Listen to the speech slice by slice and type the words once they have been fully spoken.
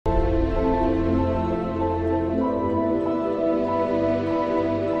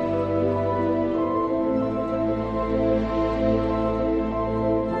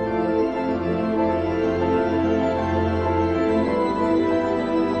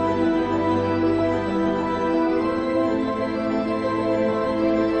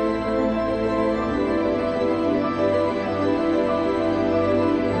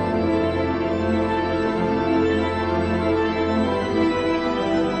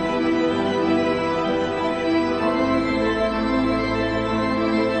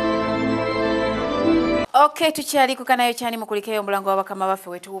Okay, tukyali ku Kanaayokya Ani mukulikeyo omulango w'abakama baffe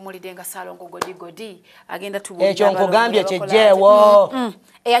wetuwumulidde nga Salongo Godi Godi agenda tubuulira ekyo nkugambye kijjeewo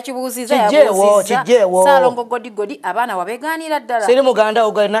eyakibuuziza yabuuziza Salongo Godi Godi abaana wabeegaanira ddala siri muganda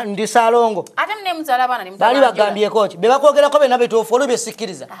ogana ndi Salongo ate ne muzaala abaana ne muzaala bali bagambyeko ki be bakwogerako bena bituufu olwo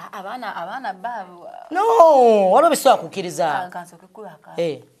byesikkiriza abaana baabo no olwo bisakukkiriza kansooke kulaka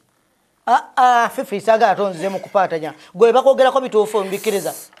Fifi saga atonze mu kupaatanya gwe bakwogerako bituufu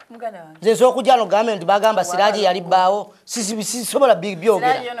mbikiriza nze nsobola okujja no gavumenti bagamba Siraaji yali bbaawo sisobola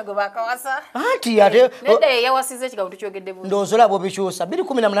byogera anti ate ndowooza olaba obikyusa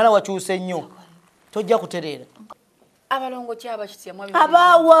 2018 wakyuse nnyo tojja kutereera abalongo kyaba kitya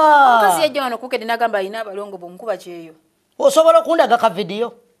abaawa omukazi yajja wano Bukedde n'agamba alina abalongo b'omukuba kyeyo osobola okundaga ka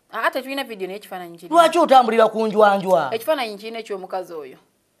vidiyo ate tulina vidiyo n'ekifaananyi kiri lwaki otambulira ku njwanjwa ekifaananyi kirina eky'omukazi oyo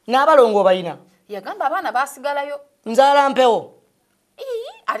n'abalongo bayina yagamba abaana baasigalayo nzaala mpewo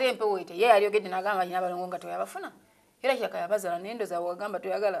ate empewo ete ye yali n'agamba alina abalongo nga toyabafuna era kyaka yabazaala n'endoza wagamba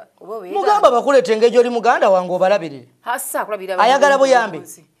toyagala oba obeera mugamba bakulete engeri oli muganda wange obalabirire hasa akulabirira ayagala buyambi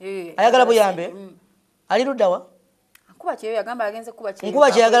ayagala buyambi ali luddawa Nkuba kyeyo yagamba agenze kuba kyeyo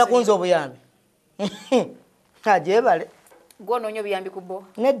Nkuba kyeyagala kunza obuyambi ajeebale gw'onoonya obuyambi ku bo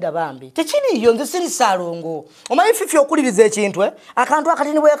nedda bambi tekiriyo nze siri Salongo omanyi Fifi okuliriza ekintu akantu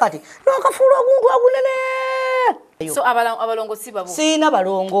akatini bwe kati n'akafuula oguntu agunene so abalongo si babo siina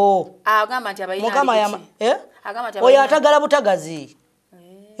balongo agamba nti abayina mukama oyo atagala butagazi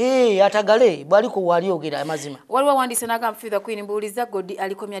atagale bwaliko waliogera amazima waliwo wandiise n'agamba Fifi the Queen mbuuliza Godi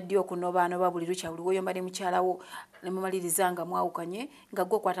alikomya ddi okunobaanoba buli lukya buli woyomba ne mukyalawo ne mumaliriza nga mwawukanye nga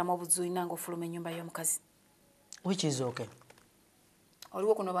gwe okwatamu obuzuina ng'ofuluma ennyumba y'omukazi which is okay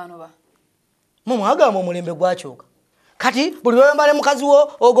oliwo kunobaanoba mumwagamba omulembe gwakyuka kati buli lwoyomba ne mukazi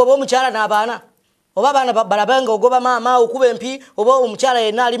wo ogoba omukyala n'abaana oba abaana balabe nga ogoba maama okuba empi oba omukyala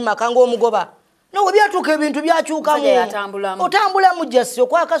yenna ali mu maka ng'omugoba nawe byatuuka ebintu byakyukamu otambulamu jasi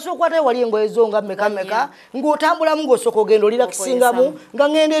okwakasi okwata wali engoye zo nga mmeka ng'otambulamu ng'osooka ogenda olira kisingamu nga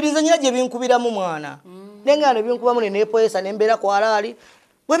ngenda ebinzanyira gye binkubiramu mwana nenga ne binkubamu ne neepoyesa ne mbeera kwalaali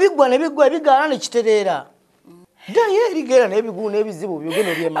bwe biggwa ne biggwa ebigaana ne kitereera Daye erigera n'ebigulu n'ebizibu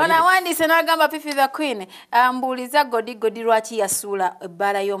byogeno byemali. Ona wandiise n'agamba Fifi the Queen mbuuliza Godi Godi lwaki yasuula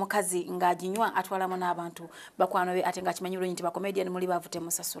ebbaala y'omukazi ng'aginywa atwalamu n'abantu bakwano be ate ng'akimanyi bulungi nti bakomedian muli baavu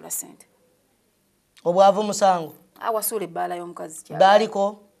temusasula ssente. Obwavu musango. Awasuula ebbaala y'omukazi kyali.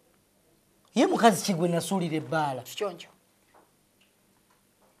 Baaliko. Ye mukazi kigwe nasuulira ebbaala. Kikyonjo.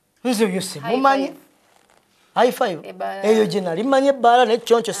 Nze yose mumanyi. High five. Eyo gye nali mmanyi ebbaala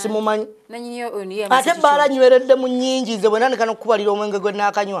n'ekyoncho simumanyi. Ate ebbaala nyweredde mu nnyingi ze bwe nanikana okukubalira omwenge gwe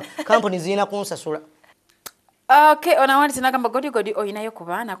naakanywa kampuni zirina kunsasula. Okay, ona wandiise n'agamba Godi Godi oyinayo ku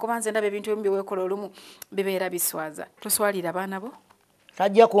baana kuba nze ndaba ebintu ebimu bye weekola olumu bibeera biswaza. Toswalira abaana bo?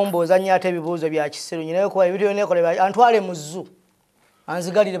 Tajja kumbooza nnyo ate ebibuuzo bya kisiru nyinayo kuba ebintu byonna ekola antwale mu zzu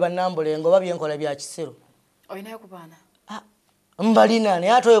anzigalire bannambulengo oba byenkola bya kisiru. Oyinayo ku baana? Mbalina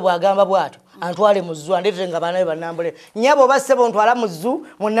naye ate oyo bw'agamba bw'atyo antwale mu zzu andeetere nga baana be bannambule nnyabo oba ssebo ntwala mu zzu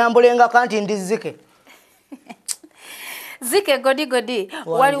munnambulenga kanti ndi Zike. Zike Godi Godi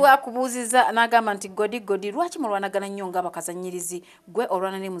waliwo akubuuziza n'agamba nti Godi Godi lwaki mulwanagana nnyo ng'abakazanyirizi gwe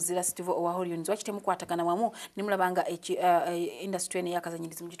olwana ne muzira Steve owa Hollywood lwaki temukwatagana wamu ne mulabanga industry eno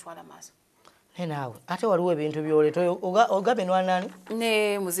y'akazanyirizi mugitwala maaso? Naye naawe ate waliwo ebintu by'oleeta ogabe nwanani?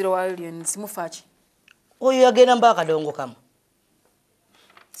 Ne muzira wa Hollywood simufa ki? Oyo yagenda mba akadongo kamu.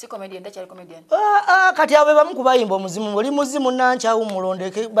 Si comedian ndakyali comedian. Kati abe bamu kubayimba omuzimu oli muzimu nankyawu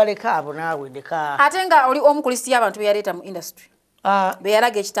mulondeke baleka abo naawe deka. Ate nga oli omu ku listi y'abantu be yaleeta mu industry. Be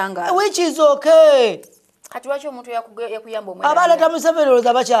yalaga ekitangaala. Which is okay. Kati lwaki omuntu yakuyamba omwera? Abaleeta mu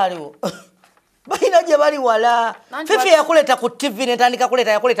severoloza bakyaliwo. Balina gye bali wala. Fifi yakuleeta ku TV netandika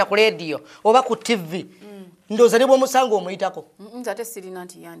kuleeta yakuleeta ku radio oba ku TV. Ndoza ne bw'omusango omuyitako. Ate sirina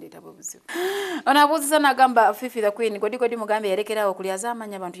nti yandeeta bwebuzibu. Onabuuziza n'agamba Fifi the Queen Godi Godi mugambe yalekeraawo okulyaza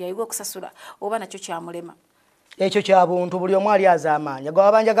amaanyi abantu yayiga okusasula oba nakyo kyamulema. Ekyo kya buntu buli omu alyaza amaanyi. Gwe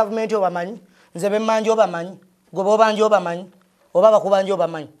wabanja gavumenti obamanyi, nze bemmanja obamanyi, gwe b'obanja obamanyi, oba bakubanja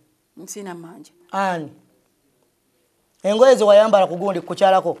obamanyi. Nsina manja. Ani. Engoye ze wayambala ku gundi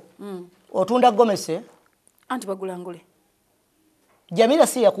kukyalako. Otunda gomese. Anti bagulangule. Jamila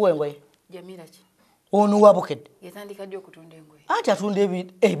si yakuwa engoye. Jamila ki? Ono wa Bukedde. Yatandika ddi okutunda engoye. Ati atunda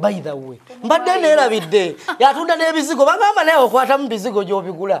by the way. Mbadde neerabidde. Yatunda n'ebizigo bagamba naye okwatamu bizigo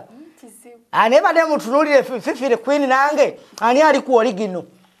gy'obigula. Ane badde mutunulire Fifi the Queen nange ani ali ku oligino.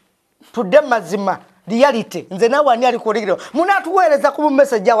 Tudde mazima reality. Nze nawe ani ali ku oligino. Munatuweereza ku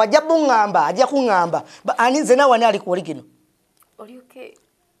message awo ajja kuŋŋamba. Ani nze nawe ani ali ku oligino. Oli okay?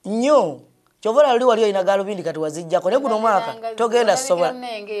 Nnyo. Chovola luli wali ina galubindi kati wazijjako ne guno mwaka togenda sobola.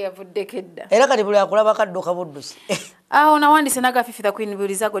 Era kati buli akulaba kadduka buddusi. Nawandise naga Fifi the Queen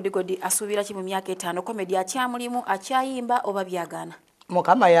buliza Godi Godi asuubira ki mu myaka 5 comedy akyamulimu akyayimba oba byagana.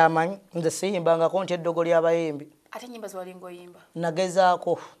 Mukama yamanyi nze siyimbangako nti Eddogo ly'abayimbi. Ate nyimba zwalingo yimba.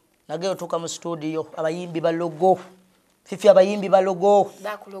 Nagezaako. Nageyo tuka mu studio abayimbi balogo. Fifi abayimbi balogo.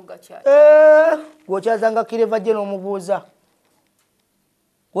 Dakuloga kya. Gochazanga kireva je no mubuuza.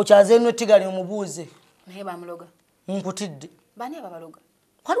 Gochaze no tigali omubuuze. Neba muloga. Nkutidde. Bani ababaloga.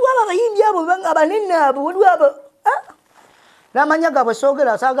 Waliwo abayimbi abo banga banene abo waliwo abo. Namanyaga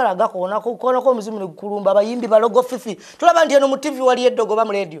bwesogera sagala gakoona kukoona ko muzimu ne kulumba abayimbi balogo Fifi. Tulaba ndi eno mu TV wali Eddogo ba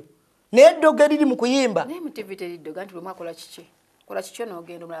mu radio. Ne Eddogo eriri mu kuyimba. Ne mu TV terido ganti bwe mwakola kiki. Kola kiki ono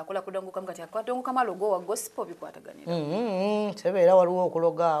ogendo mula kola kudonguka mukati akwadonguka malogo wa gospel bikwataganira. Sebeera waliwo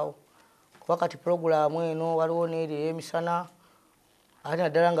okuloga awo. Wakati program eno waliwo n'eri emisana. Ate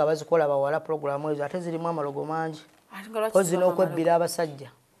naddala nga bazikola bawala program ezo ate zirimu amalogo mangi. Kozina okwebbira abasajja.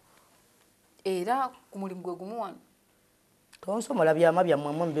 Era ku mulimu gwe gumu wano. Tonsomola byama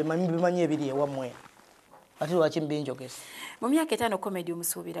byammwe bimanyi ebiri ewammwe. Ate lwaki mbinjogesa. Mu myaka 5 comedy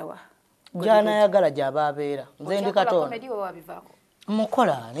omusuubira wa? Jana yagala gy'abaabeera. Nze ndi Katonda. Comedy wa wabivaako?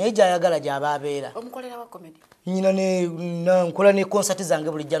 Mukola naye gy'ayagala gy'abaabeera. Omukolera wa comedy? Nyina ne nkola ne concert zange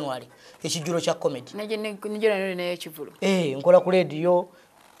buli January. Ekijjulo kya comedy. Nijjo ne ekivulu. Nkola ku radio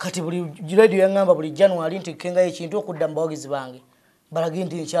kati buli radio yangamba buli January nti kenga ekintu okudda mu bawagizi bange. Balagi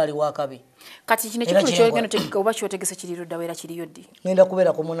nti nkyali wakabi. Kati kino kikulu kyogeno tekika oba kyotegesa kiriro dawera kiriyo ddi. Ngenda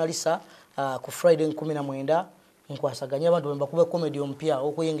kubeera ku Mona Lisa ku Friday 19 nkwasaganya abantu bemba kuba comedy ompya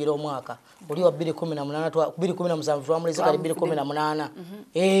okuyingira omwaka. Oli wa 2018 2017 twamuleze kali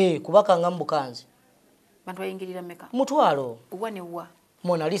 2018. Kubaka ngambukanzi. Bantu bayingirira meka. Mutwalo. Uwa ne uwa.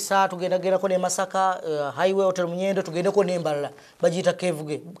 Mona Lisa tugenda gera ko ne Masaka Highway Hotel Munyendo tugende ko ne Mbalala bajita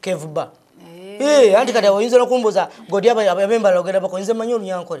Cave Bar. Anti kati oyinza nokumbuza Godi abemba logenda bakoyinze manyo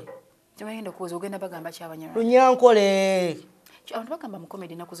Lunyankole. Temayenda kuza ogenda bagamba kyabanyala. Lunyankole. Abantu bagamba mu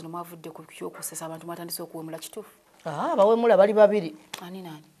comedy naku zino mwavudde ku kyokusesa abantu mwatandise okuwemula kitufu. Bawemula bali babiri. Ani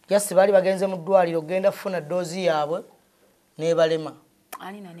nani? Yasi bali bagenze mu ddwaliro genda funa dozi yaabwe ne balema.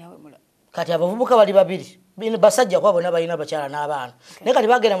 Ani nani awemula? Kati abavubuka bali babiri. Bino basajja kwabona balina bakyala n'abaana. Ne kati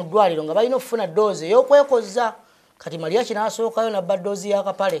bagenda mu ddwaliro nga balina ofuna dozi y'okwekoza. Kati Maria kinasookayo nabba dozi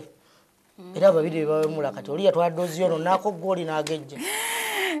yakapale. Era babiri bawemula kati oli yatwala dozi yono nako goli n'agejja.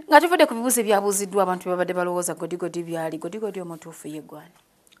 Nga tuvudde ku bibuuzo ebyabuuziddwa abantu babadde balowooza Godi Godi byali. Godi Godi omutuufu ye gwani.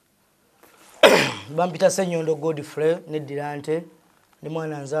 Bampita Ssenyondo Godfrey ne Dirante ne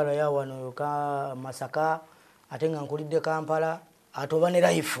mwana nzaala ya wano ka Masaka ate nga nkulidde Kampala atoba ne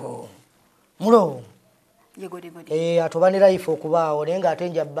life. Mulo. Ye Godi Godi. Atoba ne life okubaawo naye nga ate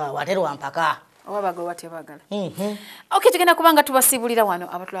njabba ate lwampaka. Obabaga watebagala. Okay, tugenda kubanga tubasibulira wano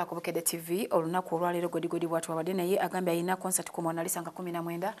abatula ku Bukedde TV olunaku olwalero Godi Godi bwatu abadde naye agambye ayina concert ku Mona Lisa nga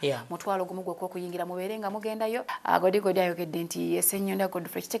 19 mutwalo gumu gwo okuyingira muberenga mugendayo. Godi Godi ayogedde nti Ssenyondo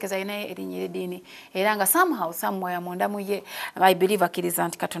Godfrey kitekeza ina erinnya eridini era nga somehow somewhere munda muye I believe akiriza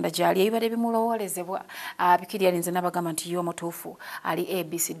nti Katonda gyali ebibadde bimulowolezebwa bikiri yalinze n'abagamba nti yo mutuufu ali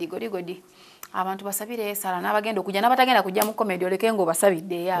ABCD. Godi Godi abantu basabire sala n'abagenda okujja n'abatagenda kujja mu comedy oleke ngo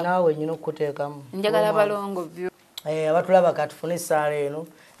basabidde yaabo naawe nyino okuteekamu njagala balongo vyo abatulaba katufune sala eno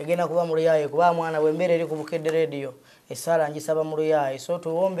egenda kuba mu luyaye kuba mwana wembere eri ku Bukedde radio esala ngisaba mu luyaye so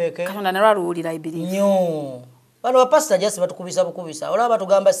tuwombeke Katonda nalwaluulira ibiri nnyo bano bapasita jasi batukubisa bukubisa olaba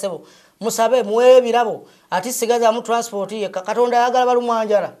tugamba ssebo musabe muwe birabo ati sigaza mu transport ye Katonda ayagala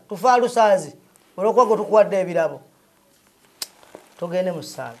balumwanjala tufa lusazi olokwago tukuwadde ebirabo tugende mu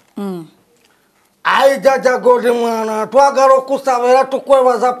sala Ai jaja Godi mwana twagala okusabira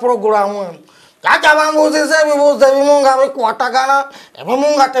tukwebaza programu jaja bambuzize ebibuuzo ebimu nga bikwatagana ebimu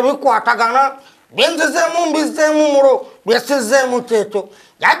nga tebikwatagana byenzizemu mbizemu mulo byesizemu kyekyo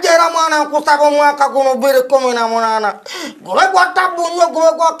jaja era mwana nkusaba omwaka guno 2018 gube gwa tabu nnyo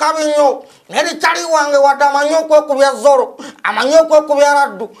gube gwa kabi nnyo nerikyali wange wadde amanyi okwekubya zoro amanyi okwekubya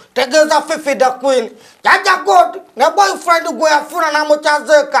raddu tegeeza Fifi the Queen jaja Godi ne boyfriend gwe yafuna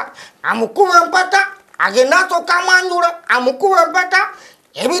namukyazeeka amukube empeta agenda asooka amwanjule amukube empeta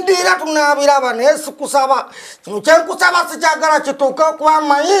ebidiira tunaabiraba naye sikusaba kino kyenkusaba sikyagala kituuke okuba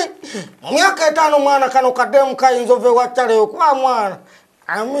mmanyi mu myaka 5 mwana kano kaddemu kayinza ove wakyaleyo kuba mwana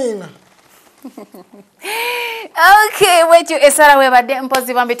amina Okay, wetu esara webadde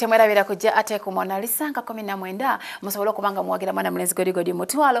mpozi bambi temwerabira kujja ate ku Mona Lisa nga 19 musobola kubanga muwagira mwana mulenzi Godi Godi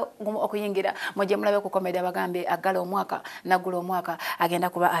mutwalo okuyingira mujje mulabe ku komedi abagambe agala omwaka nagulo omwaka agenda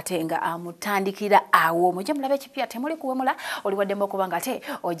kuba ate nga amutandikira awo mujje mulabe kipya temuli kuwemula oliwaddemu kubanga ate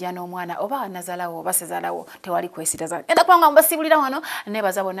ojja n'omwana oba nazalawo basezalawo tewali kwesitaza enda kubanga mbasibulira wano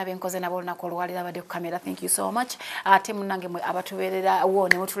nebaza bonna benkoze nabo olunaku olwalira badde ku kamera. Thank you so much ate munange mwe abatubeerera wo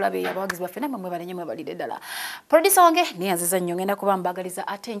ne mutulabe abawagizi baffe namwe mwebalenye mwebalidde ddala. Producer wange niyanziza nnyo ngenda kuba mbagaliza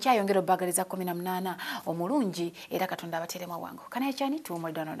ate nkyayongera obbagaliza 18 omulungi era Katonda abateremu wangu Kanaayokya Ani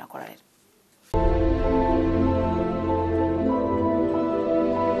tuwumulidde n'olunaku olwaleero.